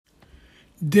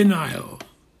Denial,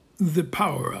 the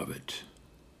Power of It,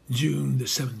 June the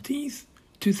 17th,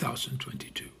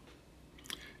 2022.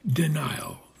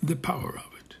 Denial, the Power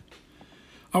of It.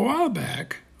 A while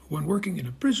back, when working in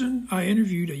a prison, I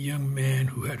interviewed a young man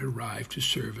who had arrived to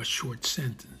serve a short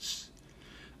sentence.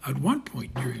 At one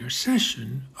point during our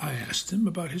session, I asked him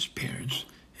about his parents,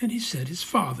 and he said his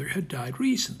father had died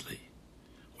recently.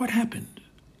 What happened?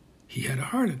 He had a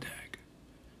heart attack.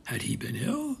 Had he been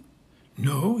ill?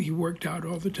 No, he worked out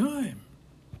all the time.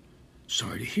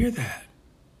 Sorry to hear that.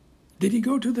 Did he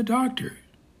go to the doctor?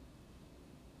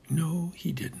 No,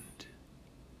 he didn't.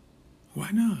 Why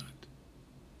not?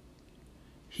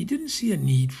 He didn't see a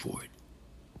need for it.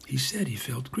 He said he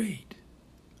felt great.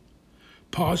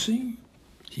 Pausing,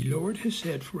 he lowered his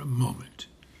head for a moment,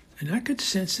 and I could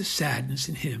sense the sadness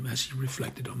in him as he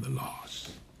reflected on the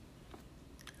loss.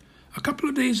 A couple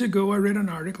of days ago, I read an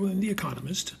article in The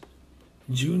Economist,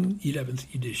 June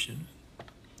 11th edition,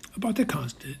 about the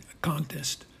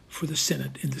contest for the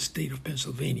Senate in the state of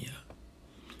Pennsylvania.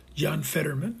 John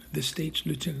Fetterman, the state's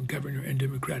lieutenant governor and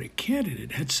Democratic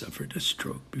candidate, had suffered a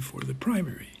stroke before the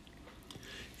primary.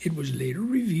 It was later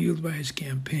revealed by his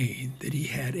campaign that he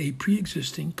had a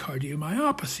pre-existing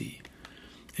cardiomyopathy,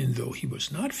 and though he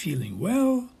was not feeling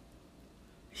well,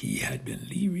 he had been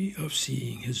leery of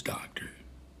seeing his doctor.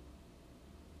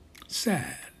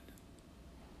 Sad.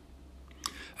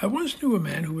 I once knew a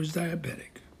man who was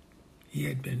diabetic. He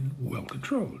had been well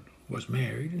controlled, was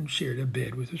married, and shared a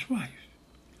bed with his wife.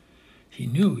 He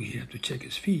knew he had to check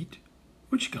his feet,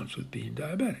 which comes with being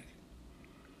diabetic.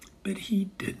 But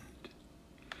he didn't.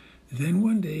 Then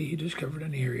one day he discovered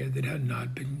an area that had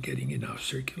not been getting enough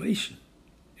circulation.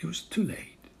 It was too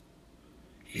late.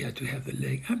 He had to have the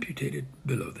leg amputated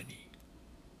below the knee.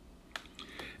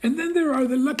 And then there are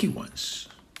the lucky ones.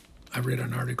 I read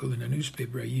an article in a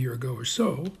newspaper a year ago or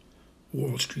so,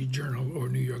 Wall Street Journal or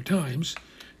New York Times,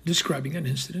 describing an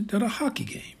incident at a hockey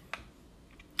game.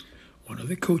 One of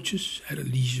the coaches had a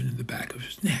lesion in the back of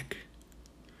his neck.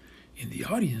 In the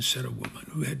audience sat a woman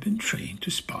who had been trained to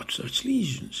spot such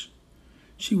lesions.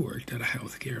 She worked at a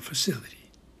healthcare facility.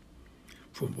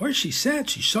 From where she sat,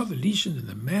 she saw the lesion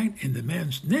in the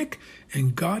man's neck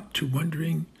and got to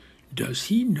wondering, does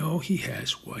he know he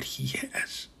has what he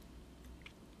has?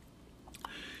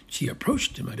 She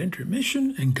approached him at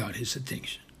intermission and got his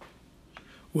attention.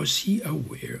 Was he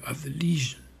aware of the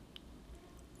lesion?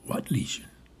 What lesion?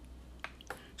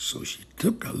 So she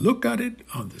took a look at it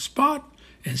on the spot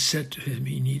and said to him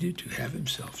he needed to have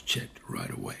himself checked right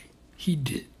away. He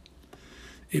did.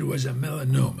 It was a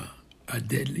melanoma, a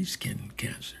deadly skin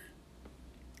cancer.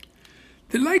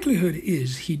 The likelihood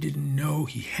is he didn't know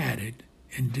he had it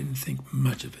and didn't think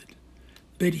much of it,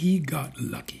 but he got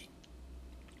lucky.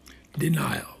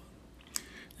 Denial.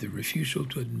 The refusal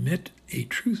to admit a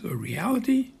truth or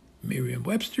reality,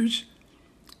 Merriam-Webster's,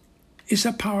 is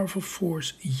a powerful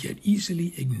force yet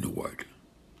easily ignored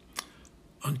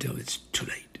until it's too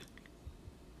late.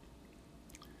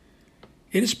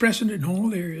 It is present in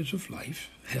all areas of life,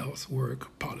 health,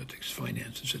 work, politics,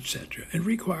 finances, etc., and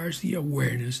requires the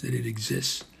awareness that it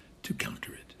exists to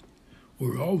counter it.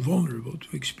 We're all vulnerable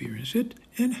to experience it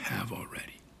and have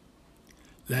already.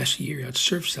 Last year at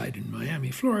Surfside in Miami,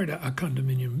 Florida, a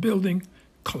condominium building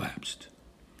collapsed.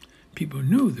 People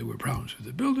knew there were problems with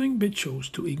the building, but chose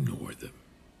to ignore them.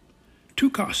 Too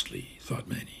costly, thought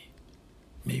many.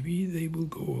 Maybe they will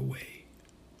go away.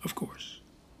 Of course.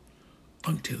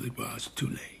 Until it was too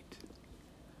late.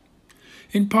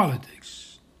 In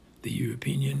politics, the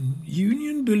European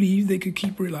Union believed they could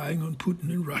keep relying on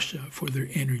Putin and Russia for their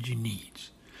energy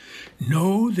needs.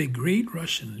 No, the great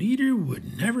Russian leader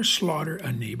would never slaughter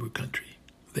a neighbor country,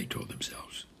 they told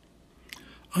themselves.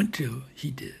 Until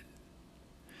he did.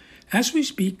 As we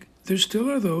speak, there still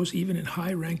are those, even in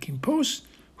high-ranking posts,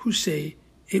 who say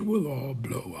it will all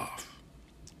blow off.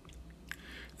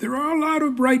 There are a lot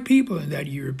of bright people in that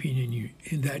European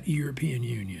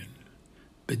Union,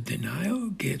 but denial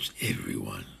gets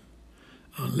everyone,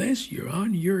 unless you're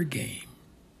on your game.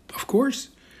 Of course,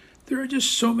 there are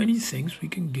just so many things we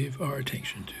can give our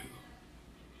attention to.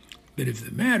 But if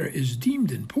the matter is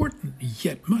deemed important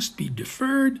yet must be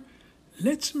deferred,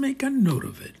 let's make a note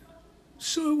of it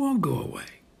so it won't go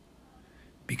away.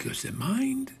 Because the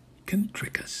mind can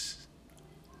trick us,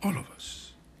 all of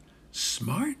us,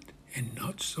 smart and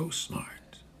not so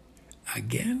smart,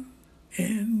 again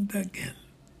and again.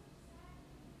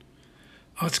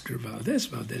 Oscar Valdez,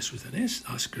 Valdez with an S,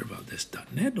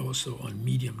 oscarvaldez.net, also on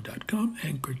medium.com,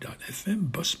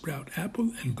 anchor.fm, Buzzsprout,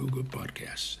 Apple, and Google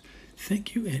Podcasts.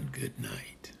 Thank you and good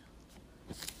night.